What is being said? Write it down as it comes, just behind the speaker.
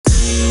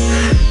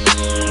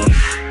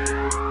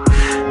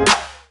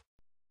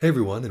Hey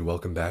everyone, and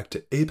welcome back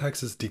to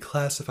Apex's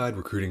Declassified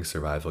Recruiting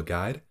Survival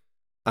Guide.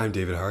 I'm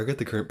David Hargett,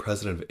 the current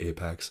president of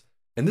Apex,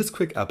 and this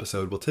quick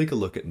episode will take a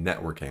look at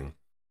networking,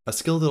 a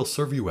skill that'll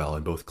serve you well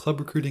in both club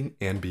recruiting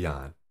and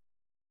beyond.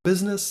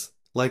 Business,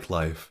 like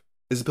life,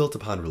 is built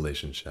upon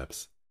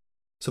relationships.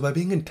 So by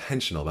being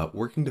intentional about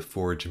working to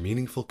forge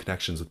meaningful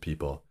connections with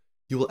people,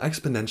 you will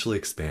exponentially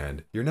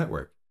expand your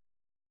network.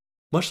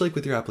 Much like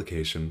with your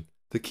application,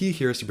 the key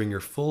here is to bring your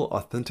full,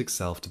 authentic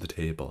self to the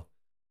table.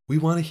 We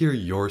want to hear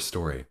your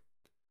story.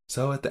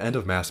 So at the end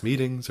of mass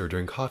meetings or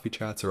during coffee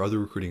chats or other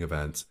recruiting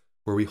events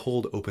where we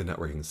hold open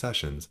networking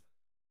sessions,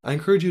 I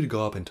encourage you to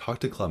go up and talk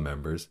to club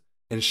members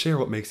and share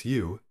what makes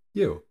you,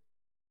 you.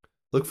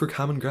 Look for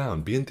common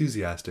ground, be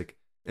enthusiastic,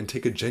 and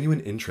take a genuine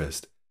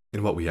interest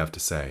in what we have to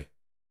say.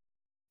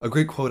 A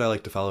great quote I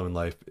like to follow in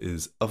life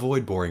is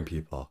avoid boring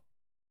people.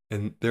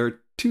 And there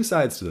are two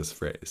sides to this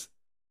phrase.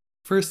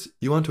 First,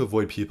 you want to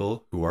avoid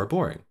people who are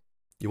boring.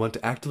 You want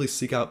to actively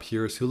seek out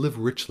peers who live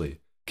richly,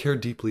 care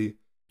deeply,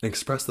 and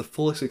express the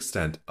fullest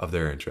extent of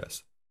their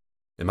interests.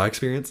 In my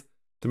experience,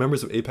 the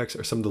members of Apex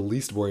are some of the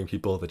least boring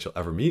people that you'll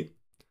ever meet,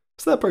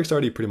 so that part's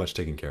already pretty much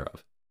taken care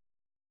of.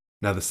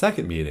 Now the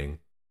second meaning,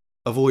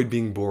 avoid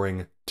being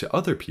boring to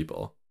other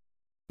people,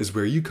 is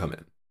where you come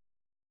in.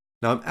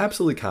 Now I'm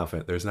absolutely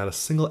confident there's not a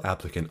single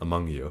applicant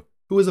among you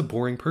who is a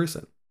boring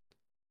person.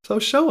 So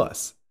show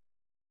us.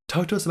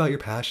 Talk to us about your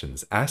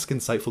passions, ask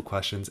insightful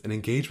questions, and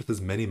engage with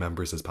as many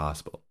members as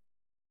possible.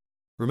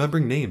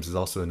 Remembering names is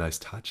also a nice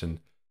touch, and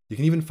you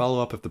can even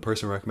follow up if the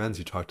person recommends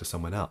you talk to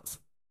someone else.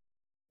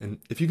 And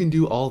if you can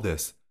do all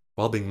this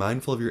while being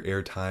mindful of your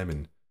airtime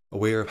and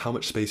aware of how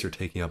much space you're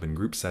taking up in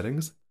group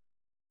settings,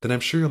 then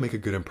I'm sure you'll make a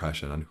good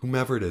impression on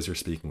whomever it is you're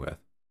speaking with,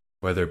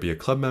 whether it be a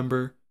club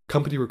member,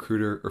 company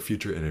recruiter, or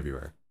future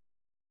interviewer.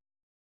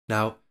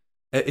 Now,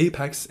 at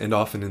Apex and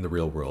often in the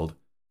real world,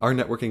 our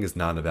networking is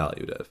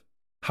non-evaluative.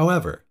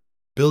 However,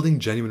 building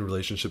genuine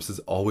relationships is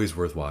always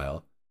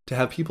worthwhile to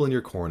have people in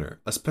your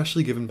corner,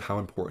 especially given how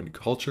important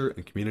culture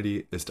and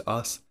community is to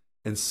us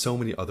and so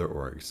many other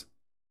orgs.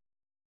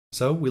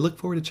 So we look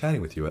forward to chatting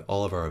with you at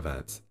all of our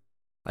events.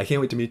 I can't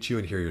wait to meet you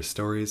and hear your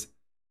stories,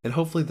 and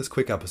hopefully this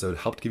quick episode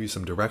helped give you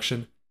some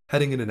direction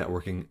heading into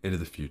networking into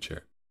the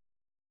future.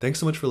 Thanks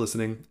so much for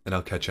listening, and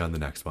I'll catch you on the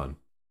next one.